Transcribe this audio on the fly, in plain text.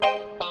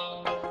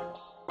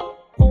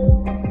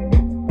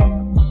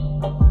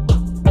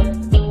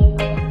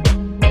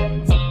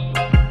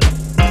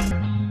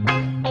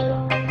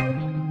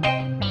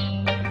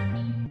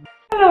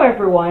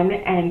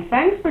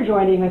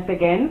joining us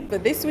again for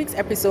this week's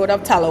episode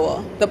of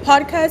Talawa, the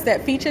podcast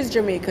that features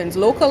Jamaicans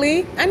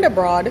locally and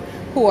abroad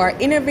who are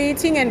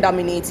innovating and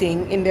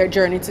dominating in their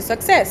journey to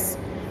success.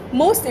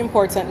 Most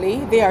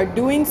importantly, they are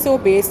doing so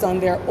based on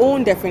their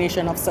own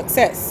definition of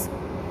success.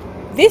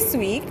 This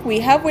week, we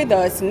have with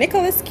us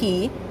Nicholas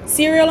Key,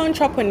 serial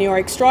entrepreneur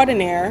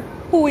extraordinaire,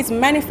 who is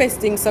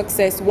manifesting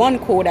success one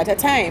code at a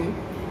time.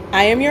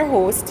 I am your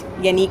host,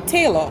 Yannick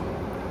Taylor.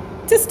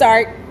 To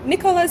start,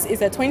 Nicholas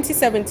is a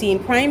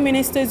 2017 Prime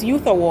Minister's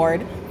Youth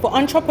Award for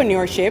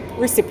Entrepreneurship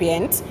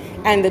recipient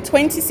and the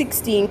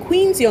 2016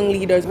 Queen's Young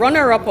Leaders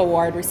Runner-Up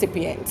Award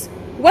recipient.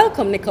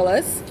 Welcome,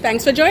 Nicholas.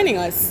 Thanks for joining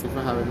us. Thanks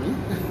for having me.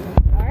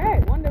 All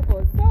right,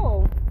 wonderful.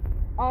 So,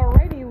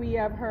 already we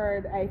have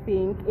heard, I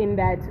think, in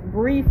that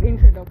brief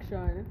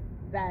introduction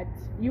that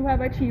you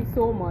have achieved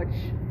so much.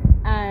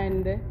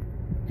 And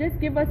just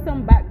give us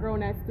some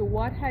background as to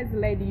what has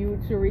led you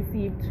to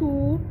receive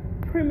 2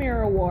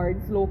 Premier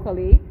Awards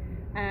locally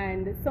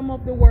and some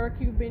of the work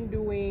you've been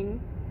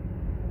doing,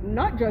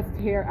 not just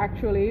here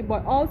actually,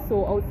 but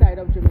also outside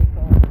of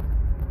Jamaica.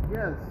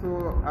 Yeah,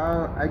 so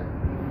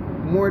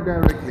more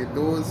directly,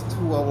 those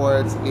 2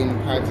 awards in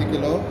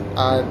particular,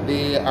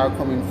 they are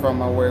coming from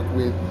my work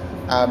with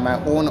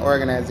my own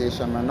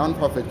organization, my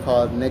non-profit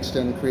called Next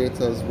Gen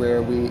Creators,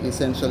 where we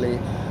essentially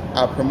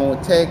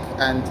promote tech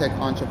and tech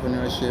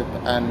entrepreneurship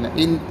and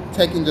in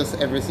tech in just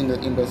every single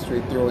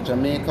industry throughout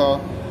Jamaica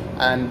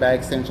and by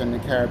extension the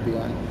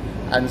Caribbean.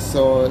 And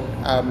so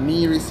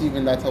me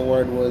receiving that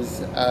award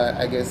was,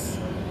 I guess,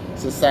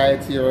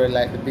 society or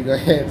like the bigger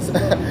heads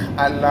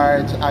at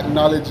large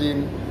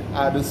acknowledging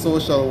the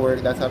social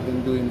work that I've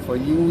been doing for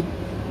youth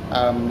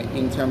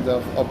in terms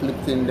of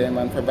uplifting them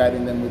and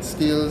providing them with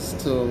skills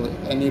to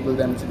enable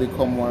them to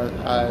become more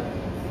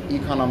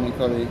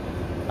economically,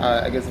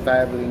 I guess,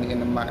 viable in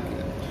the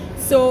market.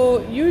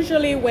 So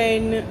usually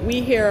when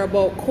we hear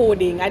about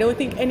coding, I don't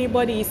think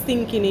anybody is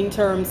thinking in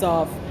terms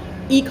of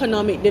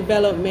economic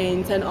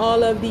development and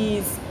all of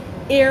these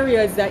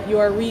areas that you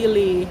are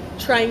really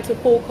trying to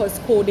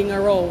focus coding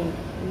around.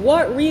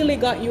 What really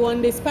got you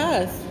on this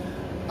path?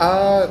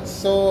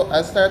 So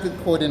I started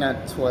coding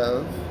at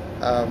 12,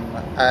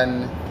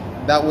 and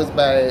that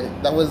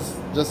was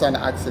just an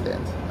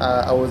accident.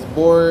 I was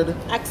bored.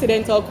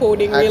 Accidental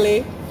coding,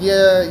 really?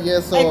 Yeah.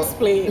 So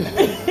explain.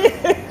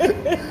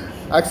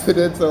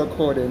 Accidental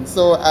coding.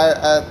 So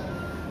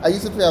I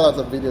used to play a lot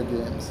of video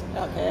games.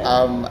 Okay.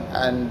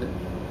 And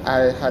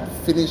I had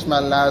finished my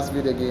last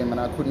video game and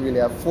I couldn't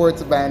really afford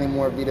to buy any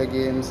more video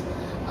games.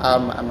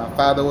 And my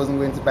father wasn't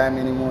going to buy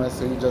me anymore,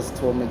 so he just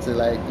told me to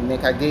like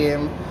make a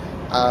game.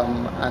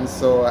 And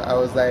so I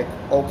was like,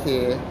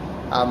 okay,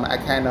 I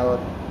kind of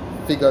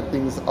figured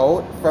things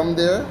out from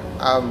there.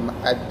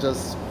 I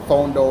just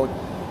found out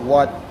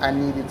what I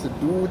needed to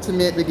do to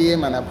make the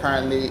game, and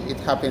apparently it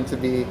happened to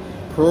be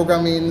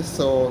programming.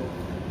 So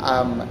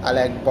I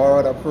like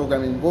borrowed a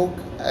programming book,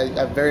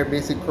 a very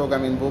basic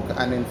programming book,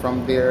 and then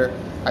from there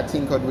I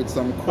tinkered with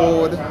some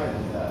code,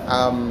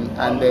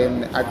 and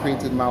then I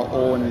created my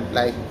own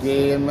like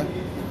game.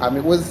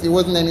 It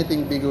wasn't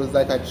anything big. It was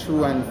like a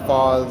true and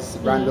false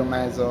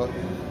randomizer,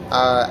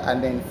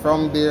 and then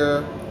from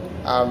there,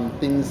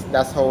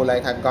 that's how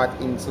like I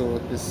got into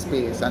the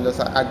space, and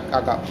just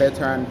I got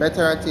better and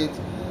better at it,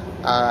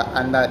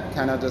 and that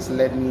kind of just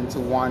led me into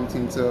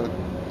wanting to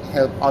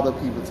help other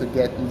people to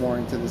get more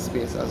into the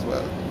space as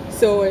well.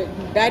 So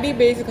daddy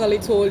basically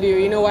told you,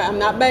 you know what, I'm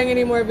not buying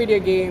any more video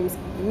games,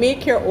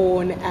 make your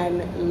own,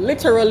 and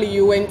literally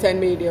you went and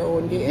made your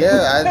own game.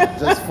 Yeah, I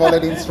just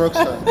followed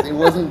instructions. It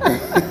wasn't...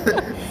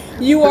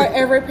 You are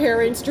every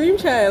parent's dream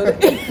child.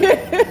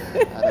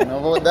 I don't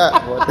know about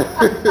that,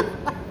 but...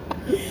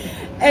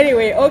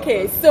 Anyway,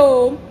 okay,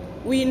 so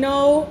we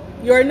know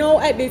you're now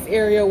at this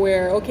area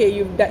where, okay,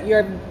 you've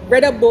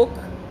read a book,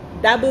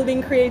 dabbled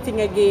in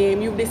creating a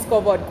game, you've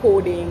discovered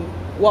coding.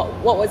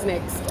 What was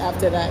next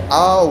after that?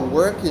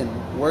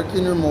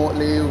 Working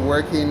remotely,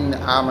 working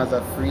as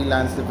a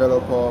freelance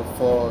developer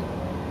for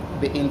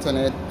the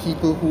internet.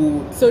 People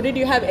who... So did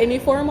you have any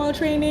formal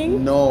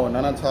training? No,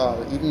 none at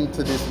all, even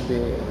to this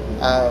day.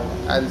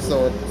 And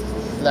so,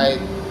 like,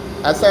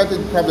 I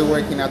started probably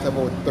working at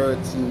about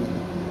 13,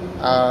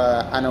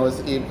 and I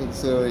was able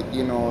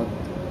to,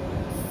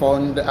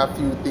 fund a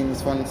few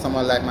things, fund some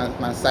of like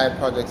my side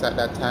projects at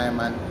that time,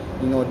 and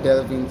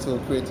delve into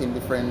creating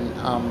different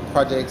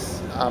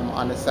projects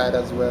on the side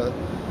as well.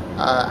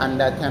 And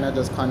that kind of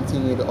just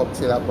continued up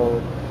till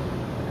about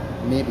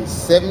maybe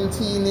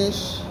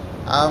 17-ish,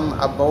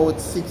 about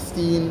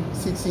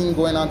 16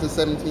 going on to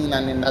 17,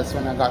 and then that's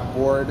when I got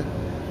bored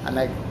and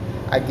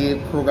I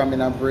gave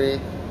programming a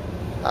break.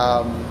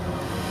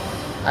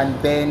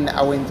 And then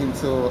I went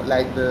into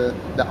like the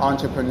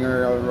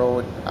entrepreneurial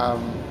road,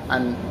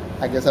 and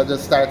I guess I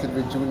just started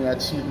with Junior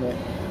Achievement,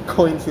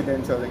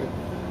 coincidentally.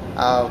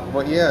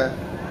 But yeah,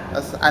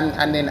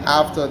 and then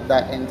after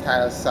that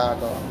entire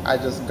saga, I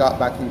just got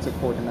back into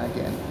coding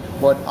again.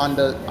 But on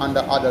the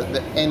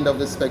end of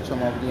the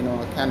spectrum of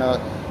kind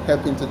of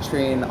helping to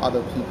train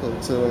other people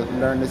to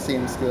learn the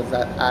same skills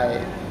that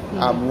I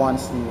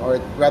once knew, or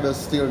rather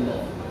still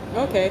know.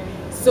 Okay,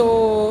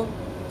 so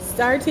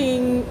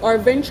starting or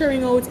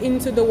venturing out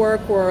into the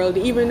work world,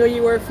 even though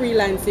you were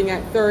freelancing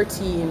at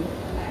 13,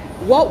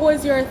 what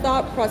was your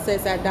thought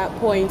process at that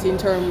point in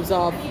terms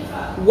of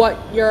what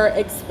your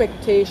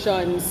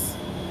expectations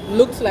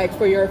looked like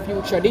for your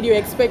future? Did you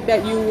expect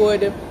that you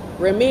would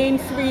remain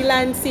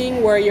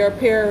freelancing? Were your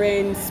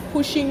parents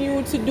pushing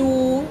you to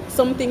do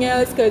something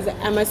else? Because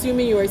I'm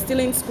assuming you were still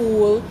in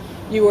school,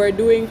 you were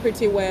doing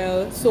pretty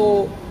well.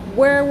 So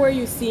where were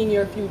you seeing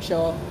your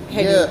future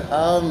heading?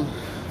 Yeah,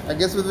 I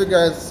guess with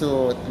regards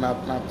to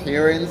my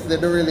parents, they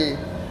don't really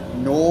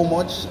know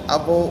much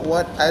about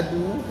what I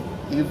do,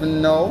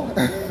 even now.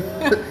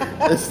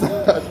 It's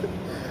not,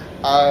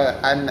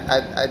 and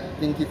I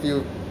think if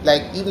you,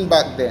 like, even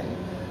back then,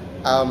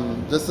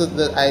 just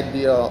the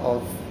idea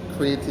of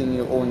creating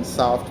your own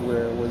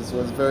software was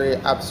very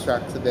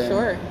abstract to them,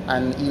 Sure.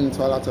 and even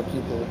to a lot of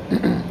people.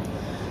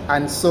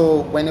 And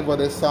so whenever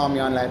they saw me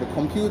on like the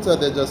computer,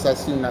 they just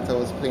assumed that I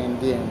was playing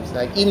games.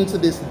 Like even to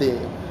this day,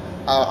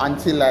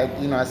 until like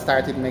I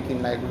started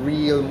making like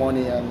real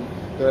money, and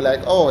they were like,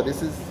 oh,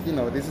 this is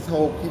this is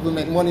how people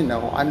make money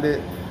now on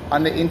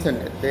the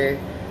internet. They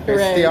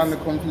stay Right. on the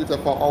computer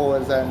for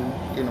hours, and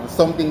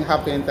something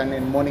happens, and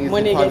then money is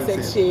Money gets deposited.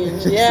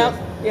 exchanged. Yep,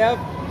 yep.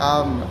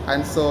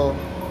 And so,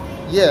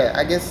 yeah,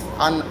 I guess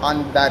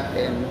on that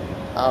end,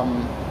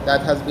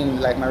 that has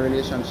been like my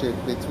relationship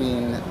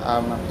between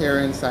my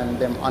parents and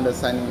them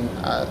understanding,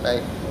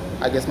 like,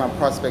 I guess my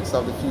prospects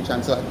of the future.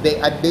 And so they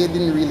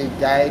didn't really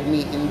guide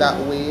me in that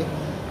way.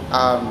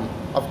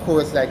 Of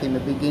course, like in the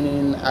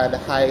beginning, I had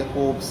high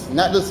hopes,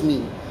 not just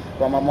me,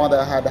 but my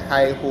mother had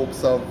high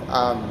hopes of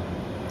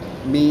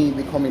me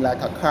becoming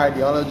like a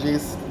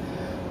cardiologist.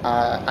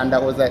 And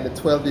that was like the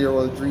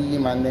 12-year-old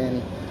dream. And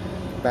then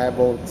by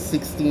about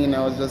 16, I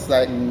was just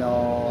like,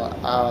 no,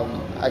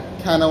 I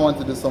kind of want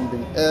to do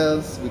something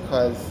else,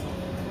 because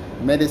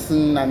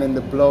medicine and in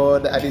the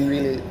blood, I didn't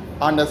really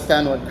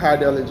understand what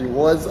cardiology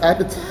was at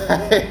the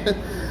time.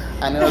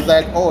 And I was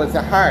like, oh, it's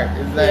a heart.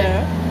 It's like,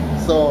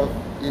 Yeah. so,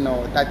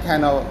 that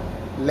kind of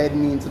led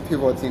me into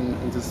pivoting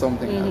into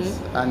something else.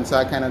 And so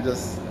I kind of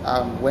just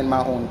went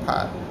my own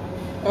path.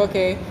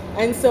 Okay.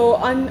 And so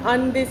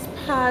on this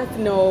path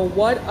now,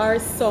 what are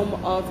some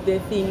of the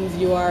things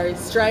you are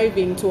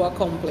striving to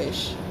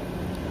accomplish?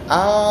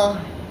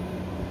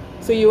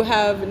 So you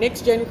have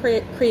Next Gen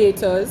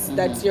Creators,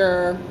 that's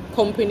your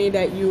company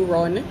that you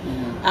run.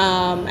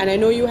 And I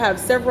know you have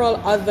several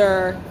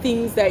other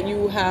things that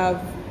you have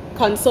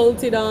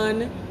consulted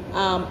on,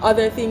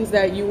 other things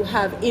that you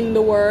have in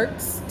the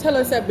works. Tell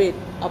us a bit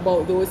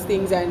about those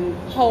things and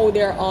how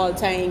they're all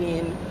tying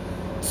in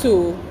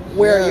to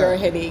where Yeah. you're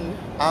heading.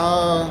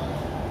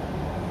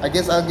 I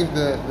guess I'll give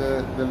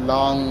the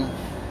long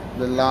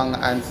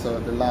answer,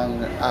 the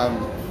long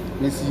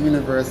Miss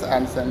Universe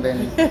answer, and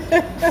then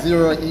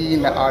zero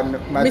in on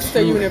my Mr.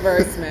 true-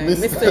 Universe, man.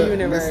 Mr.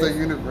 Universe. Mr.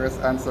 Universe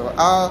answer.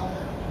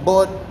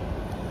 But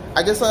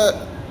I guess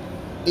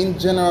in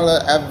general,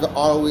 I've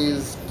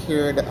always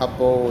cared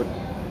about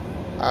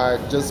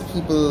just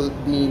people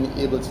being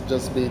able to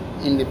just be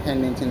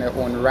independent in their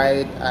own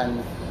right,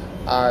 and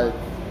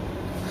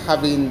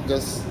having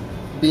just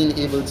being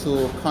able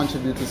to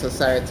contribute to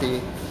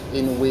society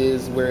in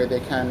ways where they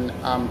can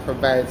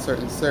provide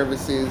certain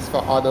services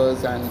for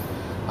others. And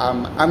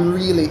I'm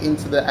really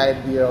into the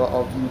idea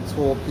of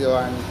utopia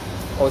and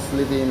us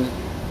living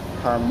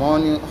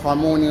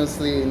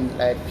harmoniously in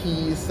like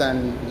peace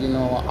and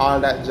all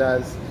that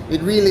jazz.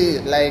 It really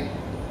like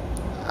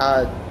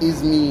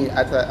is me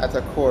at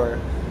a core.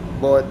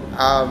 But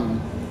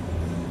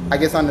I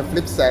guess on the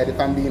flip side, if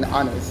I'm being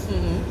honest,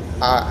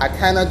 I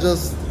kind of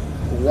just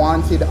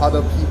wanted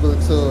other people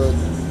to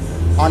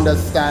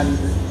understand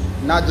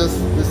not just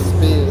the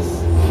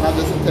space, not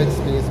just the tech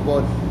space,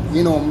 but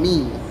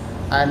me.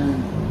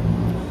 And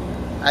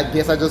I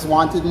guess I just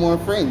wanted more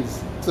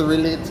friends to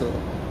relate to,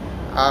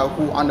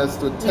 who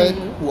understood tech,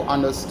 who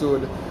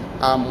understood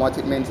what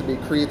it meant to be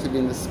creative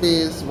in the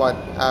space, what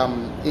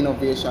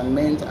innovation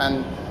meant,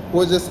 and who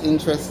was just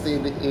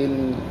interested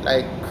in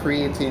like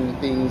creating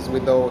things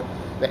without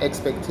the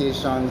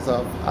expectations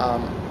of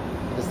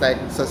it's like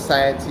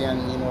society and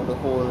the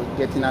whole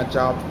getting a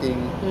job thing,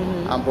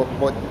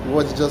 but it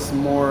was just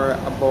more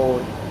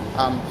about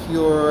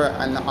pure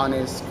and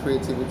honest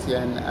creativity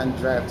and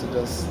drive to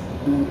just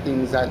do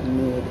things that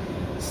made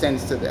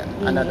sense to them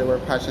and that they were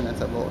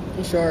passionate about.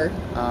 Sure.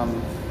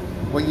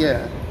 But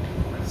yeah,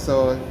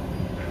 so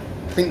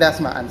I think that's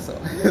my answer.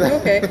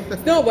 Okay.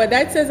 No, but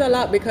that says a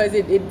lot, because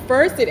it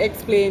first it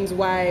explains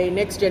why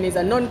Next Gen is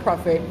a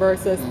non-profit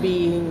versus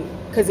being,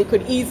 because it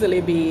could easily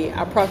be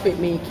a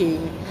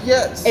profit-making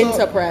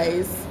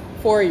enterprise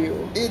for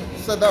you.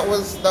 So that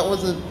was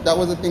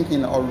the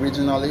thinking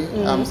originally.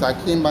 So I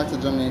came back to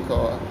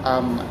Jamaica,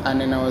 and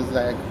then I was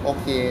like,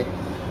 okay,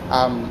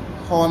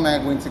 how am I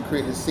going to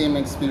create the same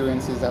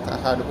experiences that I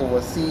had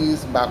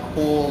overseas, back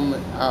home,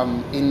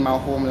 in my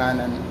homeland,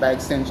 and by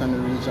extension the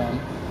region?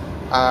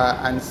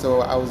 And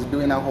so I was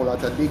doing a whole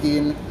lot of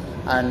digging,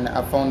 and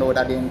I found out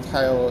that the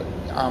entire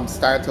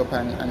startup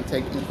and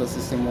tech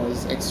ecosystem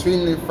was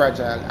extremely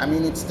fragile. I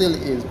mean, it still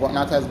is, but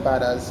not as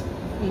bad as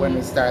when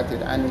we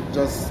started, and it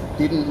just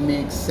didn't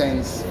make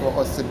sense for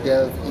us to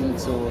delve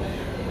into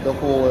the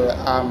whole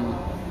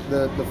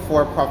the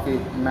for-profit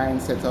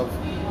mindset of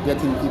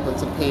getting people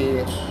to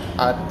pay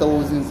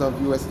thousands of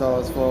US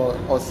dollars for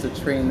us to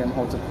train them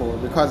how to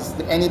code, because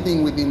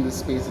anything within the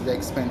space is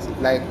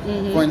expensive. Like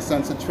for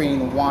instance, to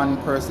train one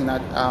person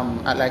at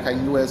like a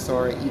US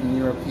or even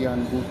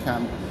European boot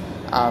camp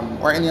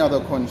or any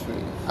other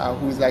country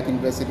who's like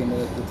invested in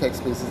the tech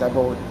space is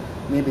about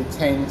maybe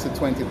 10 to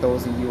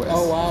 20,000 US.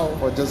 Oh, wow.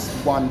 For just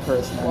one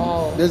person. And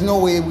wow. There's no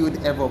way we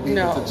would ever be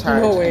able to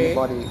charge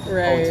anybody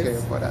right. out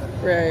here for that.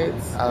 Right.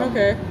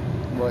 Okay.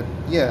 But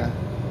yeah,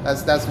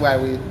 that's why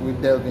we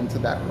delve into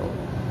that role.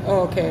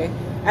 Okay.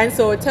 And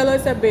so tell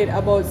us a bit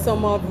about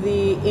some of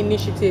the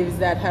initiatives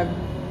that have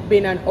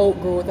been an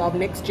outgrowth of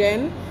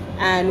NextGen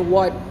and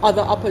what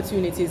other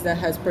opportunities that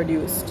has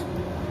produced.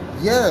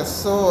 Yeah,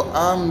 so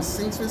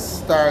since we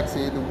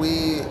started,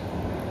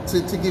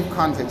 to give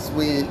context,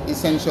 we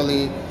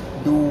essentially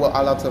do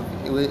a lot of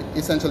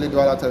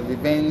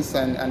events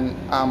and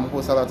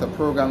host a lot of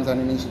programs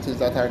and initiatives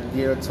that are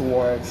geared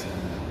towards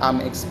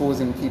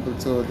exposing people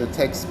to the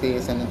tech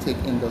space and the tech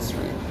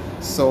industry.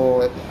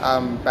 So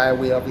by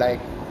way of like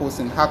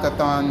hosting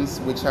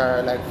hackathons, which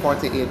are like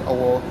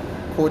 48-hour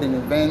coding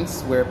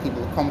events where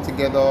people come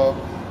together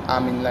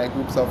in like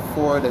groups of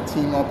 4, they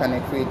team up and they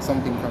create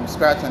something from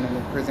scratch and then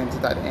they present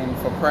it at the end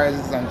for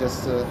prizes and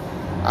just to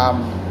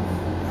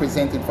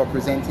present it for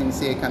presenting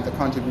sake and to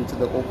contribute to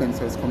the open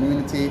source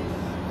community.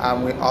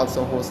 We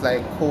also host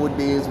like code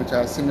days, which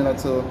are similar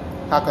to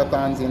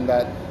hackathons in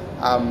that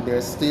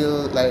there's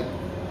still like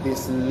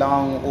this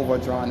long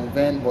overdrawn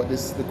event, but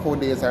the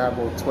code days are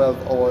about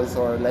 12 hours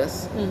or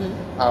less.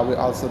 We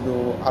also do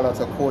a lot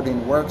of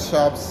coding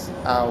workshops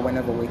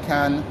whenever we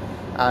can,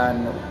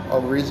 and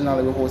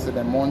originally we hosted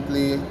them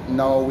monthly.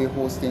 Now we're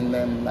hosting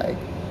them like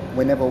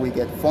whenever we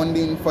get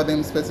funding for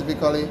them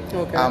specifically.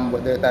 Okay.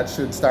 But that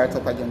should start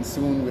up again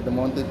soon with the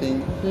monthly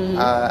thing.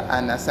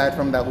 And aside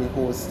from that, we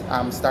host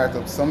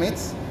startup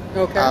summits,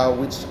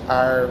 which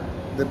are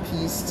the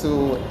piece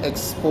to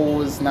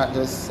expose not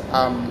just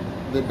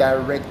the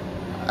direct,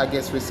 I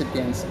guess,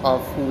 recipients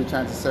of who we're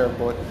trying to serve,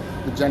 but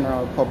the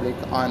general public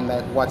on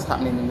like what's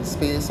happening in the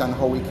space and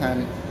how we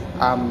can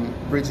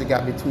bridge the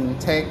gap between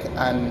tech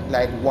and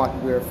like what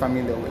we're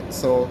familiar with.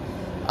 So,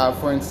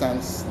 for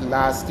instance,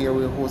 last year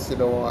we hosted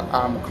our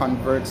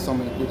Convert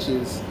Summit, which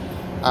is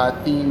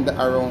themed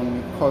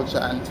around culture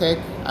and tech,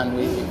 and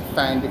we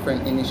find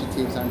different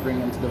initiatives and bring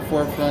them to the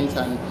forefront,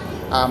 and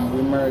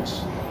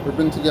we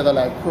bring together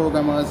like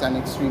programmers and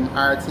extreme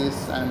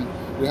artists, and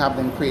we have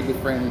them create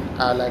different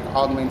like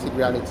augmented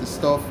reality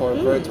stuff or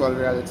virtual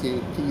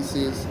reality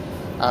pieces,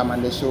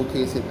 and they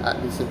showcase it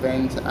at this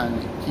event,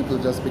 and people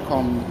just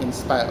become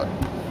inspired.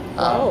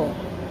 Wow.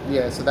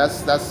 Yeah, so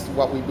that's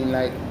what we've been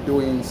like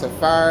doing so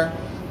far,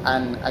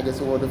 and I guess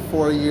over the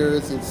 4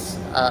 years, it's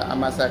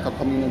amassed like a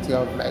community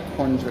of like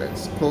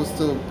hundreds, close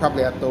to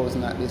probably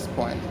 1,000 at this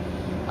point.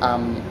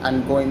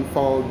 And going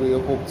forward, we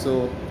hope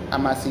to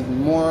amass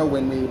even more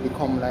when we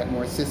become like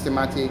more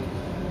systematic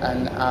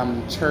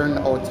and churn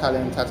out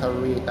talent at a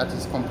rate that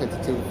is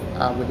competitive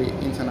with the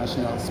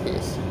international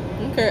space.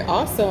 Okay,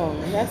 awesome.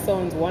 That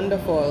sounds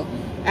wonderful.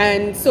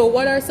 And so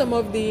what are some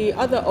of the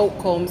other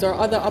outcomes or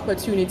other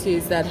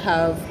opportunities that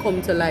have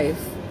come to life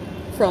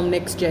from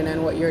NextGen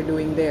and what you're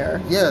doing there?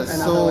 Yeah,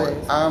 so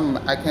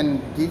I can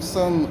give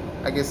some,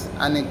 I guess,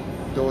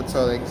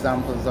 anecdotal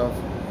examples of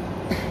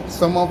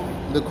some of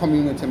the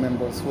community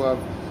members who have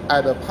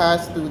either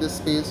passed through the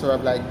space or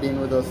have like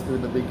been with us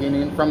from the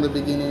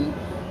beginning.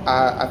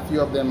 A few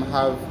of them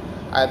have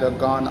either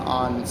gone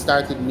on,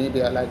 started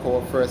maybe at like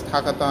our first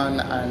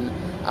hackathon, and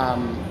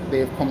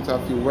they've come to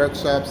a few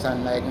workshops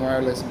and like more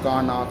or less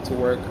gone off to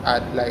work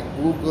at like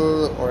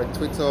Google or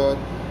Twitter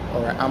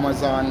or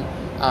Amazon,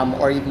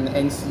 or even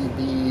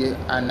NCB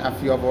and a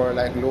few of our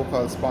like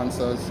local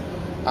sponsors.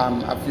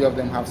 A few of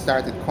them have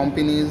started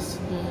companies.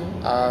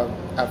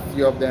 A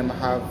few of them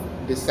have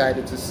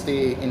decided to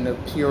stay in the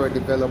pure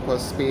developer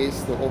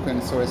space, the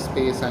open source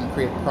space, and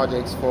create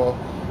projects for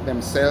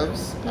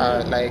themselves.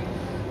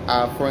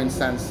 For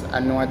instance, I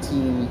know a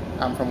team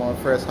from our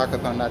first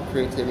hackathon that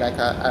created like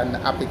an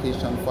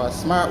application for a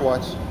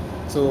smartwatch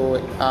to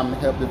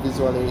help the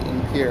visually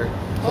impaired,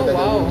 so that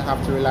they wouldn't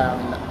have to rely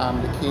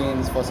on the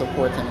canes for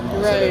support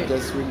anymore. Right.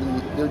 So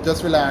they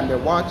just rely on their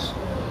watch,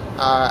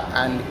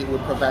 and it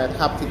would provide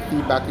haptic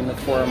feedback in the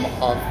form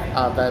of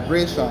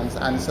vibrations,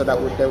 and so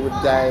that would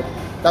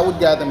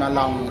guide them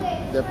along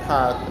the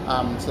path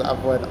to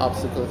avoid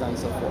obstacles and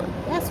so forth.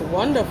 That's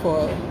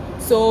wonderful.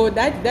 So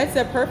that's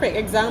a perfect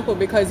example,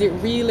 because it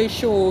really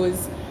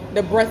shows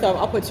the breadth of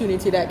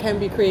opportunity that can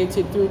be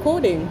created through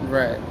coding.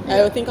 Right. Yeah. I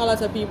don't think a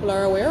lot of people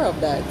are aware of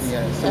that.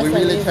 Yeah. So that's we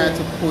really amazing. try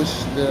to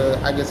push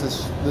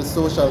the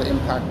social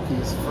impact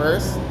piece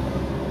first,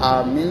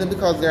 mainly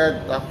because there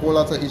are a whole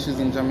lot of issues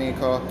in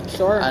Jamaica.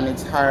 Sure. And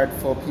it's hard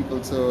for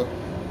people to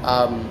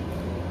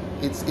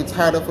it's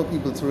harder for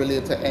people to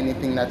relate to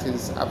anything that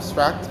is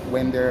abstract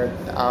when they're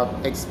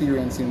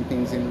experiencing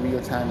things in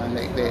real time, and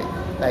they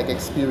like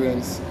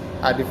experience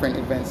different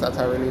events that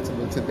are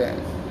relatable to them.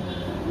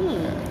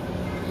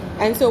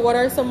 And so, what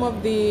are some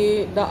of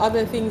the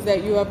other things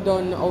that you have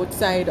done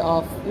outside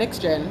of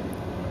NextGen?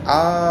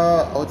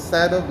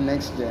 Outside of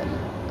NextGen,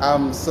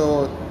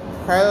 so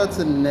prior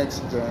to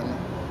NextGen,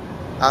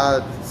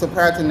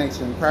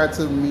 prior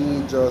to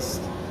me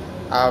just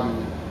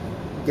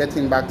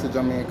getting back to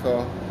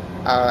Jamaica,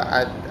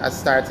 I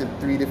started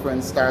 3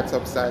 different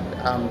startups at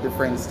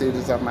different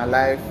stages of my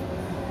life.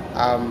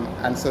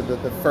 And so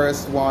the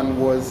first one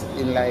was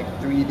in like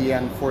 3D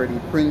and 4D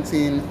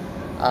printing,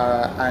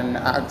 and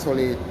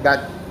actually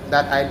that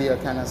idea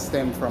kind of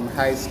stemmed from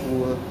high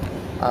school,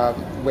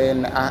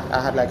 when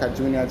I had like a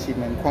junior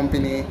achievement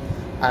company,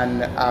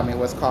 and it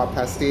was called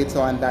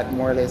Plastato, and that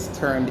more or less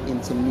turned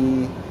into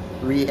me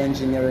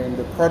re-engineering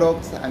the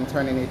product and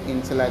turning it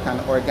into like an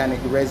organic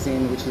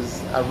resin, which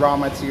is a raw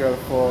material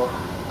for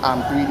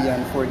 3D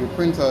and 4D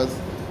printers.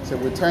 So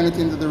we turn it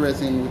into the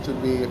resin, which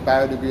would be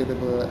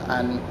biodegradable,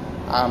 and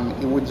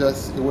it was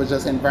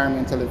just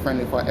environmentally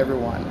friendly for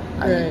everyone.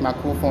 And Right. my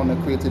co-founder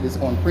created his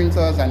own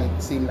printers, and it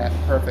seemed like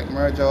a perfect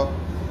merger.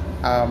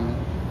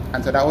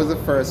 And so that was the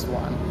first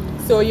one.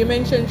 So you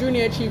mentioned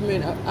Junior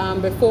Achievement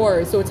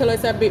before. So tell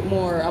us a bit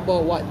more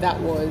about what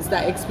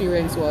that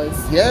experience was.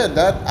 Yeah,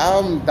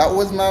 that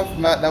was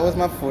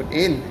my foot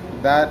in.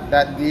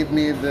 That gave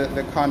me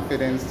the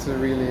confidence to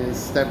really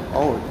step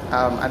out.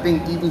 I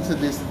think even to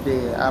this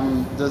day,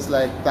 I'm just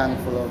like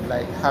thankful of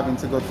like having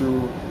to go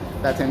through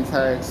that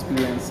entire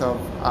experience of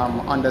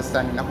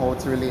understanding how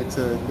to relate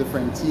to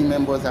different team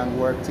members and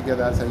work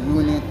together as a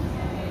unit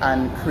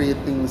and create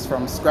things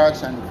from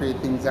scratch and create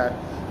things that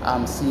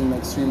seem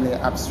extremely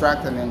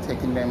abstract, and then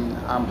taking them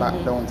back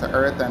down to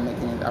earth and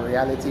making it a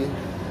reality.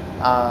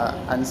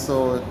 And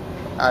so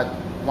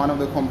one of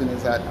the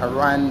companies that I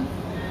ran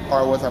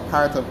or was a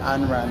part of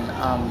and ran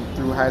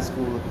through high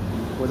school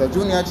was a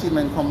junior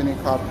achievement company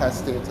called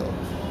Plastato.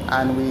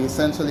 And we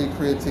essentially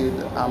created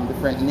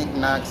different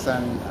knickknacks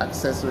and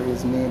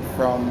accessories made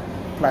from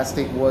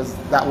plastic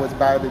that was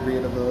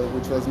biodegradable,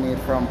 which was made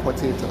from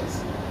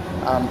potatoes.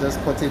 Just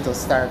potato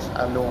starch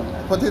alone.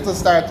 Potato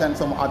starch and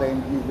some other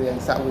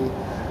ingredients that we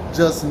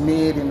just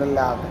made in the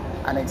lab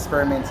and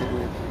experimented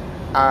with.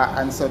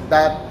 And so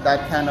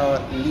that kind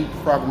of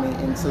leapfrogged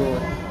me into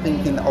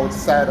thinking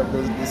outside of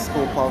the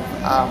scope of,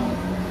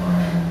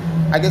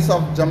 I guess,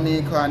 of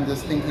Jamaica, and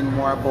just thinking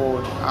more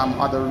about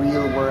other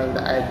real world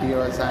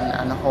ideas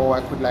and how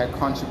I could like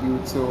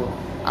contribute to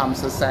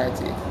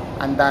society.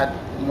 And that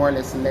more or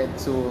less led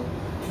to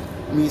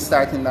me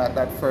starting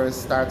that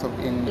first startup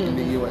in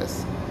the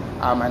US.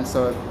 And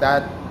so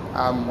that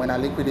when I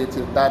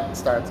liquidated that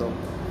startup,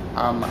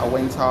 I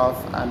went off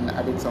and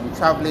I did some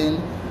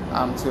traveling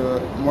to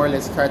more or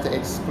less try to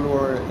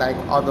explore like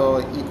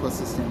other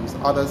ecosystems,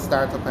 other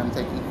startup and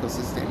tech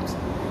ecosystems.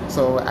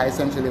 So I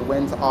essentially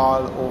went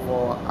all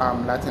over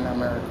Latin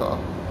America,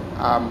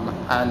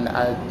 and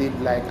I did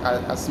like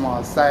a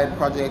small side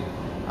project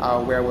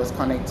where I was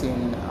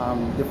connecting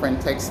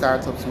different tech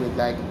startups with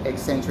like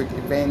eccentric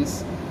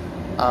events,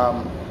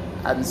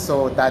 and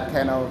so that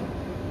kind of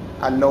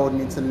allowed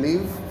me to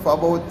live for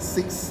about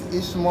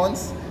 6-ish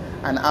months.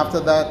 And after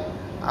that,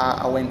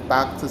 I went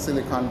back to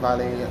Silicon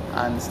Valley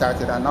and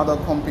started another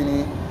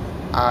company,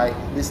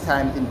 this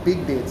time in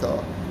big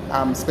data,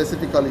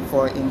 specifically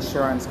for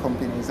insurance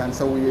companies. And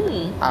so we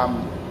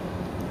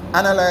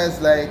analyze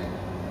like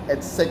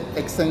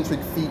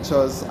eccentric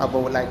features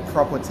about like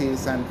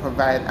properties and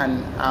provide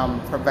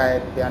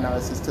the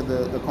analysis to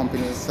the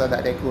companies so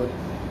that they could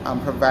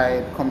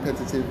provide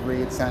competitive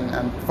rates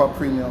and for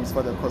premiums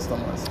for the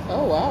customers.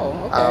 Oh wow!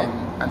 Okay.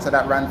 And so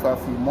that ran for a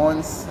few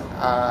months,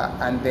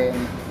 and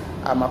then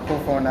my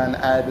co-founder and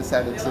I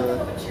decided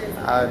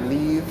to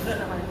leave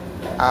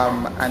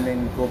and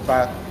then go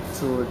back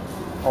to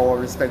our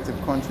respective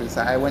countries.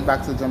 So I went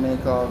back to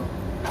Jamaica,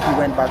 he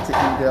went back to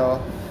India,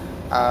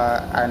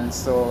 and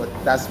so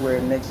that's where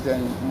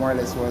NextGen more or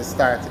less was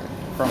started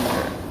from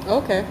there.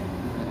 Okay.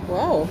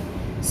 Wow.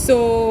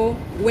 So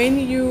when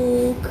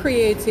you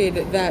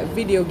created that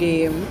video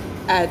game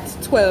at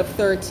 12,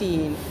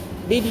 13,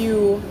 did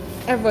you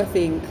ever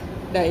think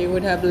that it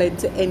would have led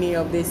to any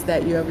of this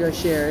that you have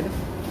just shared?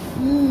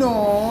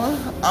 No.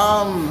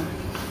 I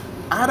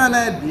had an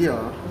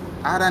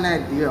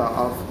idea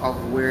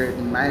of where it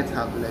might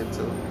have led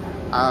to.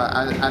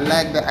 I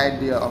like the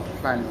idea of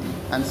planning.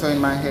 And so in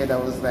my head I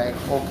was like,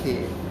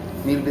 okay,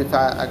 maybe if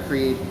I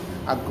create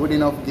a good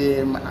enough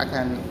game, I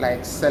can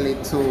like sell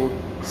it to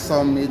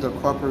some major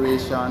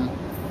corporation.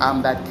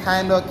 That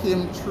kind of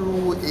came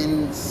true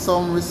in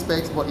some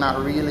respects, but not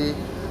really.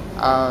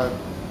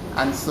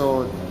 And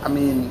so, I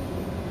mean,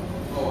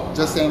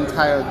 just the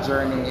entire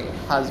journey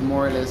has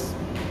more or less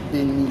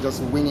been me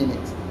just winging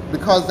it.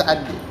 Because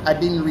I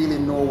didn't really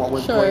know what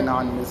was going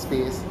on in the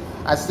space.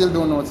 I still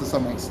don't know to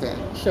some extent.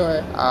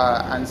 Sure.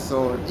 And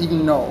so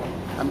even now,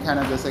 I'm kind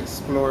of just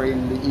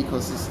exploring the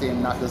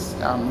ecosystem, not just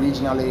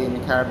regionally in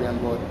the Caribbean,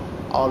 but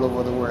all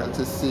over the world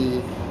to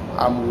see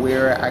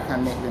where I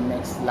can make the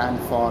next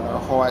landfall, or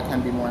how I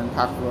can be more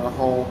impactful, or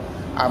how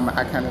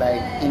I can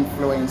like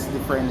influence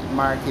different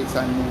markets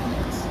and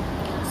movements.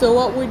 So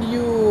what would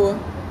you,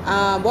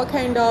 what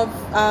kind of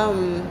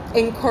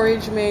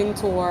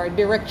encouragement or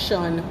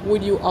direction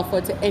would you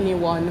offer to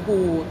anyone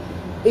who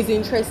is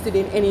interested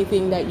in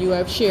anything that you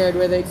have shared,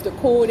 whether it's the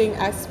coding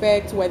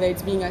aspect, whether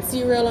it's being a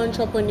serial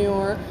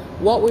entrepreneur?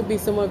 What would be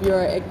some of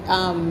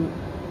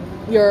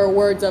your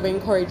words of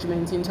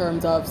encouragement in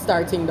terms of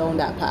starting down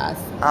that path?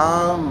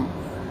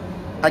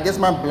 I guess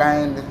my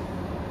blind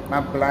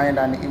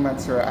and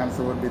immature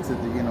answer would be to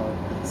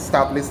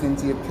stop listening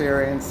to your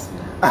parents.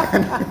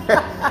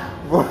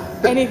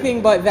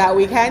 Anything but that.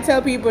 We can't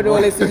tell people to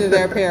listen to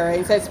their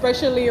parents,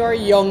 especially your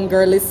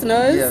younger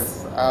listeners. Yes.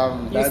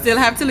 You still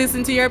have to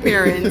listen to your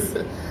parents.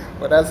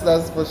 But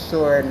that's for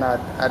sure not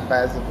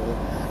advisable.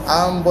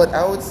 But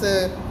I would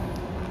say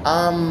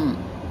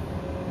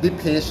be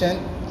patient,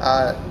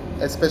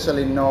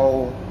 especially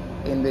now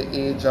in the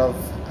age of,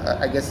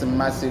 I guess, a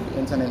massive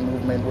internet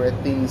movement where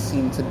things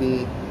seem to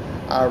be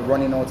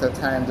running out of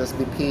time. Just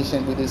be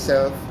patient with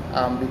yourself.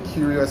 Be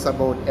curious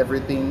about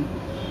everything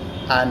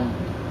and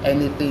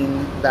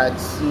anything that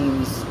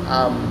seems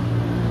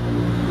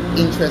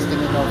interesting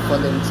enough for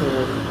them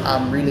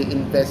to really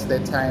invest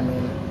their time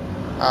in.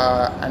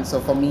 And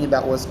so for me,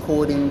 that was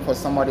coding. For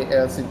somebody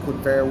else, it could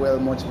very well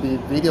much be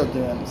video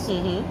games.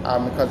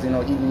 Because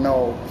even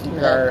now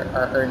people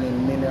are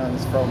earning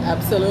millions from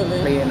Absolutely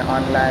playing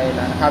online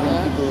and having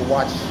people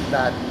watch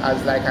that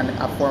as like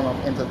a form of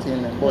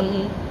entertainment. But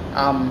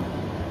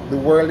the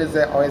world is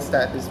an oyster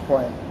at this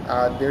point.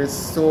 There's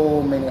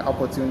so many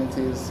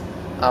opportunities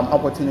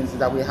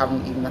that we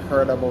haven't even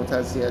heard about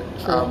as yet,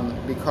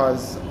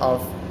 because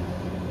of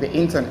the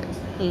internet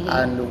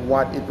and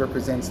what it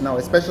represents now,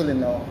 especially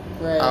now,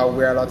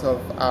 where a lot of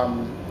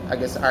I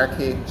guess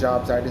archaic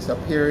jobs are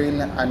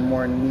disappearing and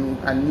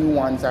new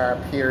ones are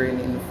appearing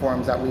in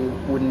forms that we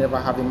would never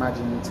have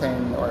imagined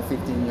 10 or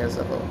 15 years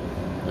ago.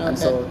 And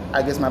so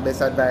I guess my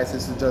best advice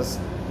is to just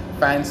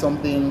find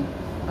something,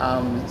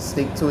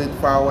 stick to it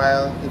for a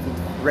while. If it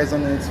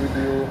resonates with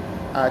you,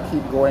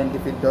 keep going.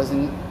 If it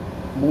doesn't,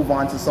 move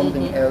on to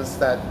something else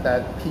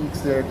that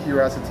piques their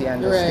curiosity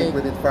and just stick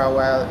with it for a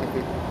while. If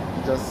it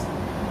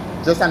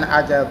just an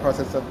agile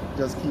process of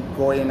just keep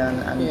going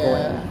and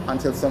going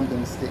until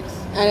something sticks.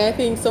 And I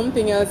think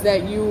something else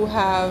that you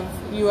have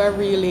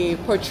really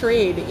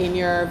portrayed in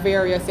your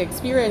various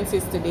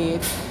experiences to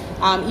date,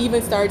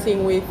 even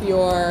starting with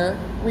your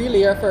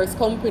first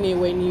company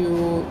when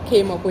you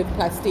came up with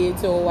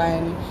Plastato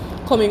and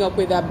coming up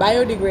with a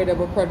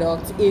biodegradable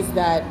product, is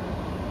that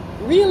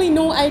really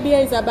no idea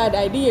is a bad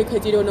idea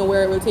because you don't know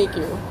where it will take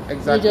you.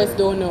 Exactly. You just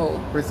don't know.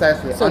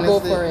 Precisely. So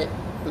honestly, go for it.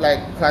 Like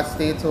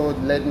Plastato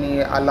led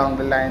me along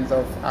the lines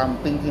of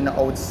thinking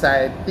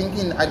outside,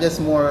 I guess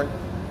more,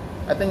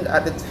 I think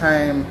at the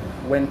time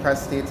when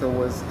Plastato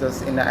was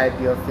just in the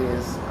idea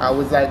phase, I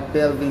was like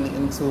delving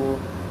into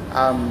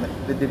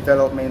the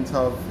development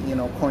of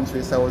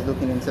countries. So I was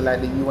looking into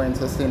like the UN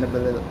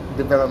Sustainable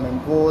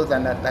Development Goals,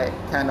 and that like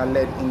kind of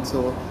led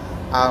into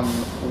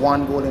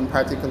one goal in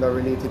particular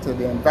related to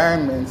the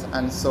environment,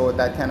 and so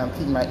that kind of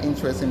piqued my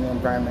interest in the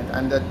environment,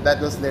 and that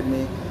just led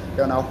me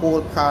on a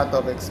whole path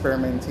of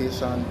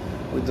experimentation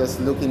with just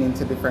looking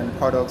into different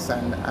products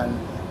and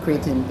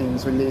creating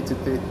things related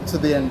to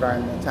the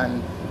environment,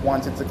 and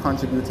wanted to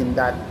contribute in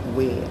that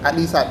way, at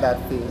least at that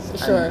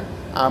phase. Sure.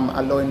 And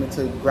allowing me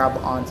to grab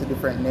onto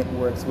different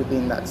networks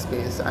within that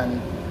space,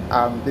 and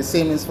the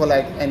same is for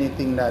like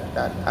anything that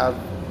I've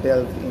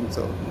delved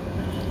into.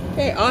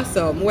 Okay,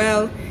 awesome.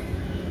 Well,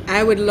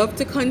 I would love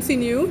to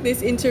continue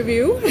this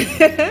interview.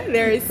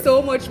 There is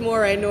so much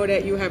more I know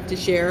that you have to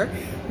share,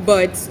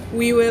 but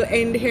we will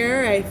end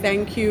here. I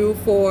thank you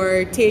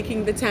for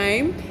taking the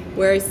time.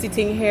 We're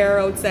sitting here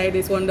outside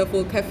this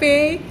wonderful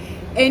cafe,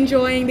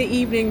 enjoying the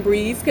evening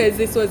breeze, because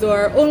this was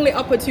our only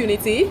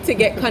opportunity to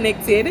get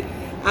connected.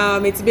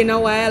 It's been a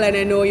while, and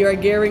I know you're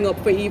gearing up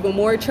for even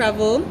more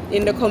travel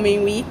in the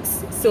coming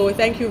weeks. So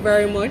thank you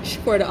very much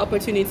for the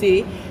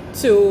opportunity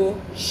to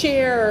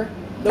share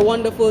the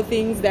wonderful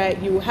things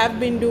that you have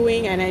been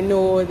doing, and I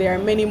know there are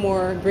many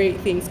more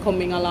great things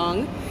coming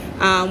along.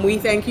 We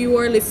thank you,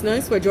 our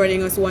listeners, for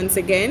joining us once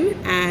again,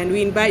 and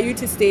we invite you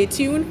to stay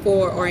tuned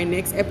for our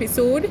next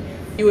episode.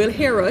 You will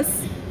hear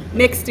us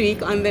next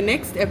week on the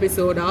next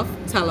episode of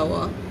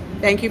Talawa.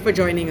 Thank you for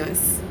joining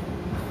us.